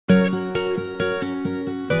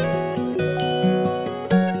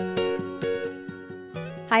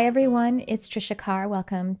Hi, everyone. It's Trisha Carr.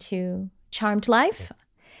 Welcome to Charmed Life.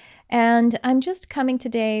 And I'm just coming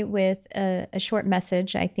today with a short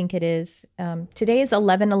message, I think it is. Today is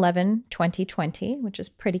 11/11/2020, which is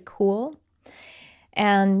pretty cool.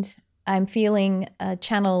 And I'm feeling a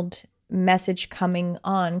channeled message coming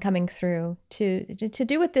through to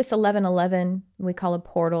do with this 11/11. We call a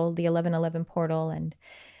portal, the 11/11 portal, and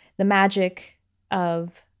the magic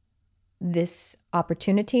of this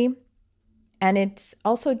opportunity. And it's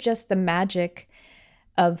also just the magic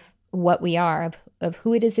of what we are, of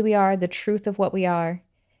who it is that we are, the truth of what we are.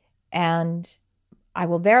 And I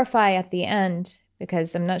will verify at the end,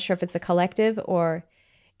 because I'm not sure if it's a collective or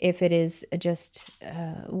if it is just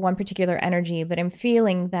one particular energy, but I'm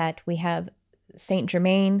feeling that we have Saint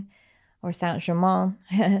Germain or Saint Germain,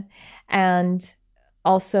 and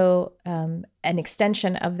also an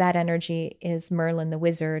extension of that energy is Merlin the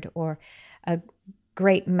Wizard, or a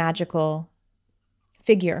great magical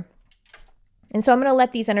figure. And so I'm going to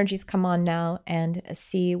let these energies come on now and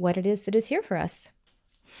see what it is that is here for us.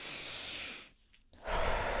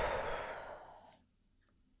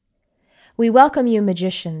 We welcome you,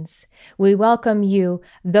 magicians. We welcome you,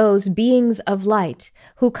 those beings of light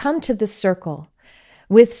who come to this circle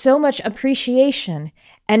with so much appreciation.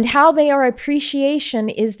 And how they are appreciation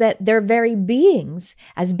is that their very beings,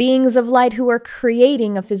 as beings of light who are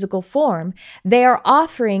creating a physical form, they are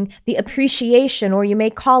offering the appreciation, or you may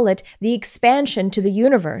call it the expansion, to the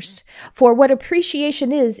universe. For what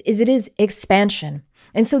appreciation is it is expansion.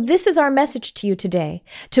 And so this is our message to you today,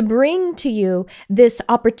 to bring to you this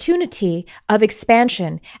opportunity of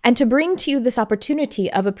expansion, and to bring to you this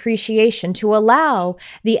opportunity of appreciation, to allow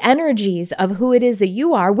the energies of who it is that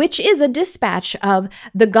you are, which is a dispatch of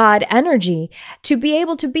the God energy, to be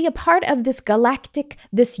able to be a part of this galactic,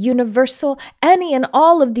 this universal, any and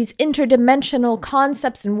all of these interdimensional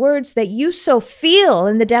concepts and words that you so feel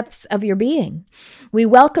in the depths of your being. We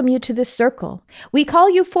welcome you to this circle. We call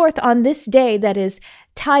you forth on this day that is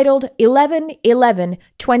titled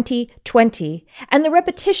 11/11/2020, and the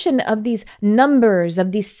repetition of these numbers,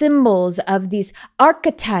 of these symbols, of these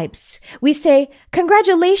archetypes. We say,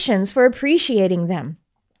 congratulations for appreciating them.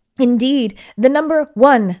 Indeed, the number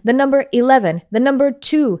 1, the number 11, the number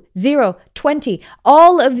 2, 0, 20,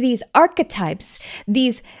 all of these archetypes,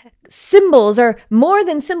 these symbols are more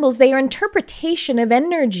than symbols. They are interpretation of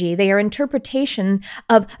energy. They are interpretation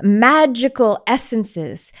of magical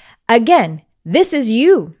essences. Again, this is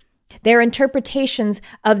you. They're interpretations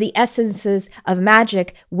of the essences of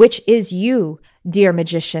magic, which is you, dear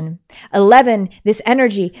magician. 11, this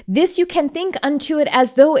energy, this you can think unto it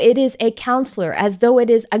as though it is a counselor, as though it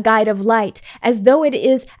is a guide of light, as though it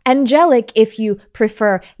is angelic, if you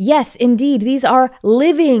prefer. Yes, indeed, these are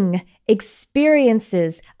living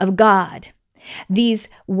experiences of God. These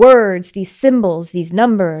words, these symbols, these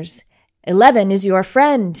numbers. 11 is your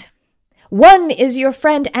friend. 1 is your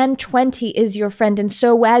friend and 20 is your friend. And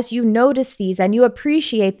so as you notice these and you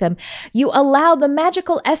appreciate them, you allow the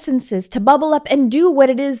magical essences to bubble up and do what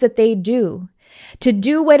it is that they do. To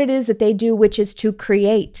do what it is that they do, which is to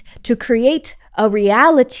create a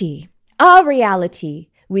reality,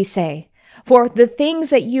 we say. For the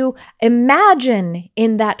things that you imagine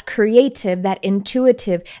in that creative, that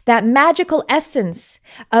intuitive, that magical essence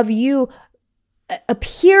of you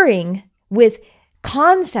appearing with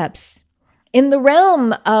concepts in the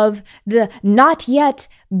realm of the not yet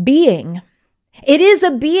being. It is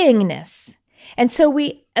a beingness. And so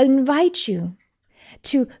we invite you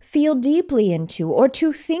to feel deeply into, or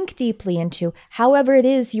to think deeply into, however it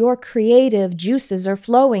is your creative juices are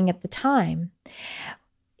flowing at the time,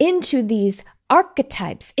 into these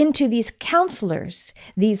archetypes, into these counselors,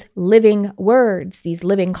 these living words, these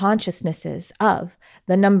living consciousnesses of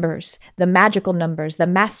the numbers, the magical numbers, the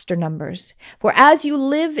master numbers. For as you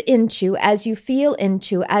live into, as you feel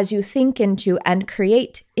into, as you think into and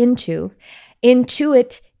create into,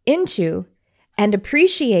 intuit into, and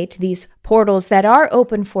appreciate these portals that are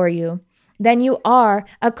open for you, then you are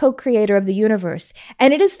a co-creator of the universe.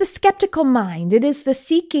 And it is the skeptical mind, it is the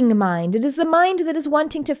seeking mind, it is the mind that is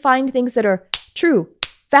wanting to find things that are true,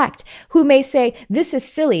 fact, who may say, this is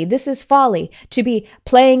silly, this is folly, to be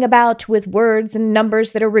playing about with words and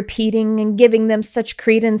numbers that are repeating and giving them such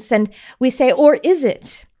credence. And we say, or is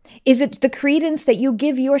it? Is it the credence that you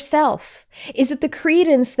give yourself? Is it the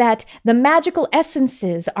credence that the magical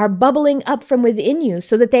essences are bubbling up from within you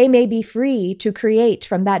so that they may be free to create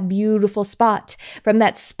from that beautiful spot, from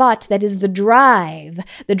that spot that is the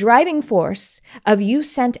driving force of you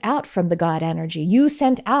sent out from the God energy, you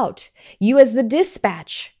sent out, you as the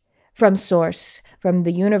dispatch from source, from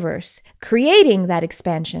the universe, creating that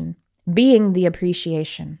expansion, being the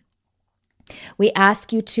appreciation. We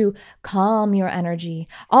ask you to calm your energy.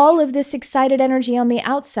 All of this excited energy on the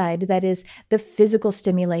outside, that is the physical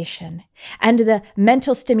stimulation, and the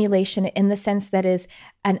mental stimulation in the sense that is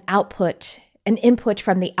an output, an input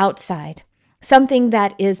from the outside, something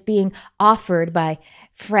that is being offered by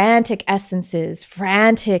frantic essences,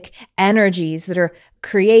 frantic energies that are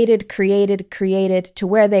created to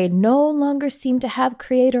where they no longer seem to have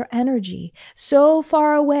creator energy, so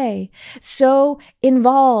far away, so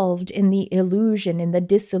involved in the illusion, in the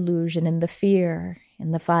disillusion, in the fear,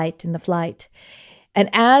 in the fight, in the flight. And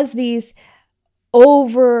as these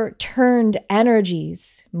overturned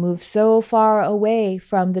energies move so far away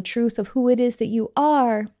from the truth of who it is that you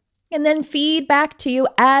are, and then feed back to you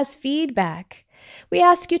as feedback, we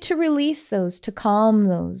ask you to release those, to calm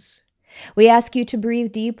those. We ask you to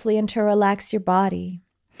breathe deeply and to relax your body.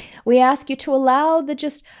 We ask you to allow the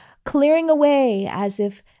just clearing away as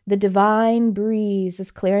if the divine breeze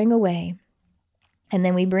is clearing away. And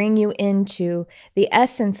then we bring you into the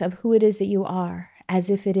essence of who it is that you are, as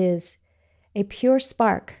if it is a pure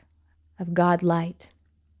spark of God light.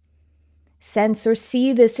 Sense or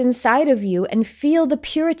see this inside of you and feel the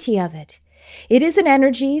purity of it. It is an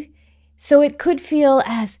energy, so it could feel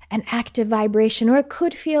as an active vibration, or it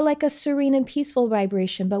could feel like a serene and peaceful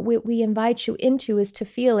vibration, but what we invite you into is to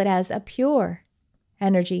feel it as a pure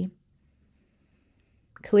energy.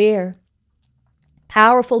 Clear,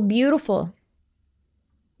 powerful, beautiful.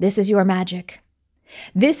 This is your magic.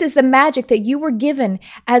 This is the magic that you were given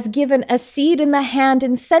as given a seed in the hand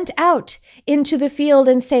and sent out into the field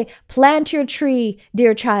and say, plant your tree,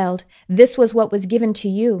 dear child. This was what was given to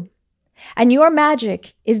you. And your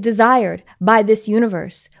magic is desired by this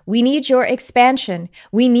universe. We need your expansion.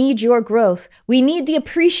 We need your growth. We need the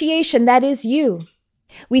appreciation that is you.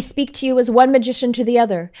 We speak to you as one magician to the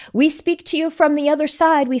other. We speak to you from the other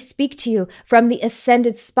side. We speak to you from the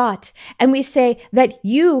ascended spot. And we say that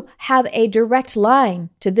you have a direct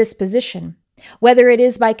line to this position, whether it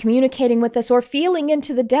is by communicating with us or feeling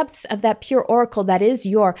into the depths of that pure oracle that is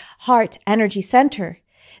your heart energy center.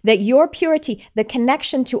 That your purity, the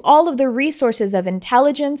connection to all of the resources of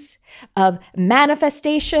intelligence, of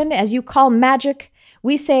manifestation, as you call magic,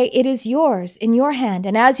 we say it is yours in your hand.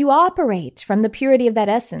 And as you operate from the purity of that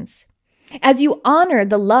essence, as you honor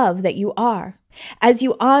the love that you are, as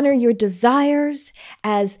you honor your desires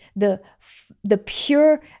as the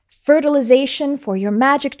pure fertilization for your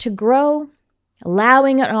magic to grow,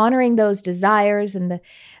 allowing and honoring those desires and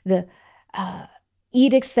the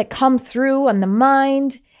edicts that come through on the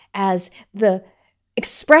mind, as the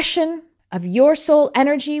expression of your soul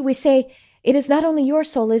energy, we say it is not only your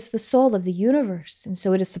soul, it is the soul of the universe. And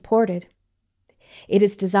so it is supported. It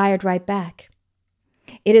is desired right back.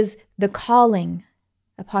 It is the calling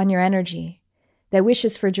upon your energy that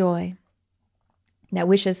wishes for joy, that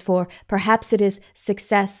wishes for, perhaps it is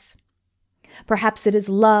success, perhaps it is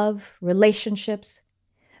love, relationships,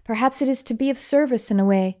 perhaps it is to be of service in a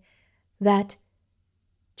way that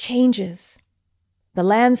changes the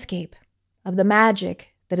landscape of the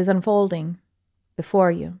magic that is unfolding before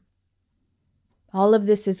you. All of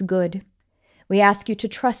this is good. We ask you to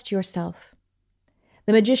trust yourself.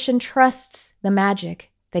 The magician trusts the magic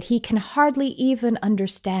that he can hardly even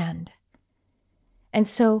understand. And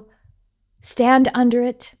so stand under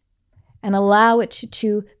it and allow it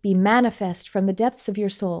to be manifest from the depths of your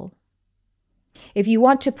soul. If you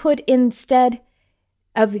want to put instead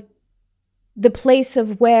of the place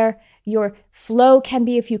of where your flow can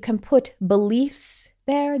be, if you can put beliefs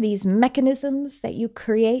there, these mechanisms that you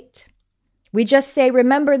create, we just say,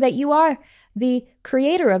 remember that you are the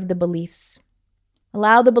creator of the beliefs.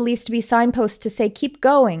 Allow the beliefs to be signposts to say, keep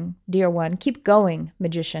going, dear one, keep going,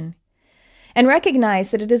 magician. And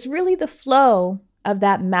recognize that it is really the flow of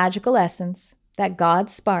that magical essence, that God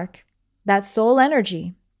spark, that soul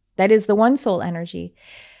energy, that is the one soul energy,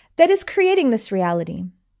 that is creating this reality.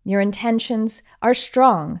 Your intentions are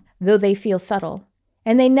strong, though they feel subtle,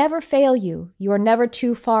 and they never fail you. You are never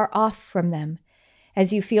too far off from them.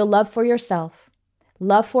 As you feel love for yourself,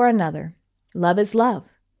 love for another, love is love.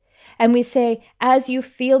 And we say, as you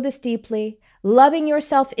feel this deeply, loving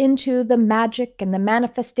yourself into the magic and the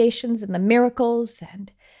manifestations and the miracles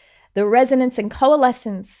and the resonance and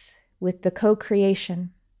coalescence with the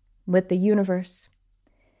co-creation, with the universe,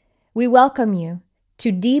 we welcome you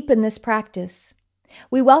to deepen this practice.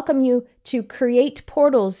 We welcome you to create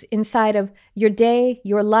portals inside of your day,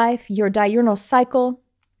 your life, your diurnal cycle.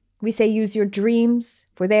 We say use your dreams,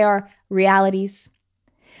 for they are realities.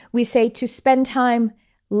 We say to spend time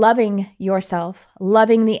loving yourself,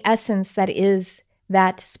 loving the essence that is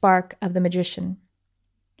that spark of the magician.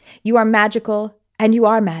 You are magical and you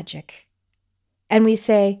are magic. And we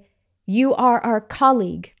say You are our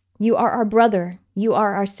colleague. You are our brother. You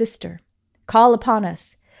are our sister. Call upon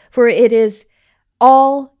us, for it is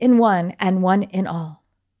all in one and one in all.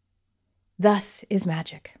 Thus is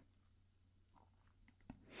magic.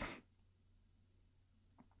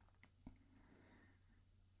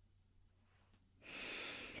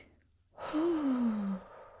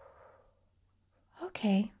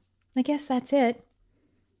 Okay, I guess that's it.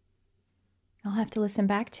 I'll have to listen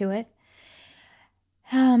back to it.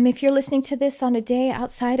 If you're listening to this on a day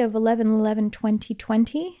outside of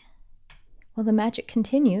 11/11/2020, well, the magic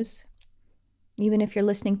continues. Even if you're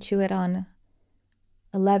listening to it on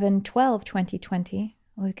 11/12/2020,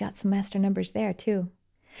 well, we've got some master numbers there too.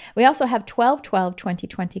 We also have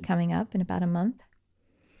 12/12/2020 coming up in about a month.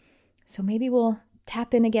 So maybe we'll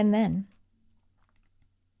tap in again then.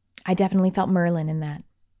 I definitely felt Merlin in that.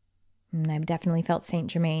 And I've definitely felt Saint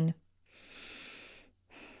Germain.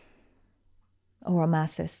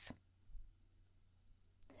 Oromasis.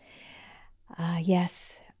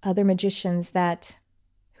 Yes, other magicians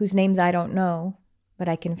whose names I don't know, but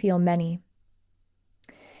I can feel many.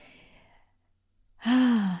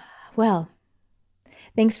 Well,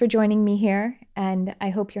 thanks for joining me here, and I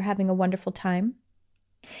hope you're having a wonderful time.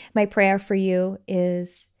 My prayer for you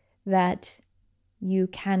is that you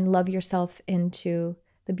can love yourself into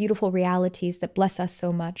the beautiful realities that bless us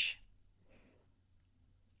so much.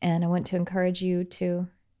 And I want to encourage you to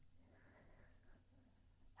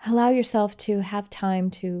allow yourself to have time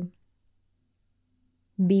to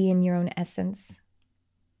be in your own essence,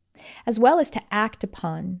 as well as to act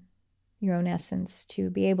upon your own essence, to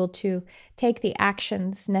be able to take the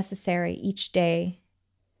actions necessary each day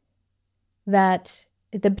that,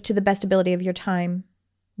 to the best ability of your time,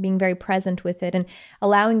 being very present with it and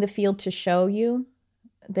allowing the field to show you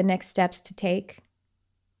the next steps to take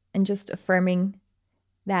and just affirming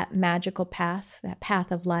that magical path, that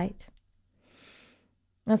path of light.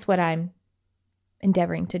 That's what I'm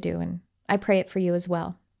endeavoring to do, and I pray it for you as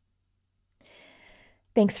well.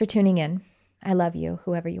 Thanks for tuning in. I love you,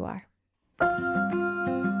 whoever you are.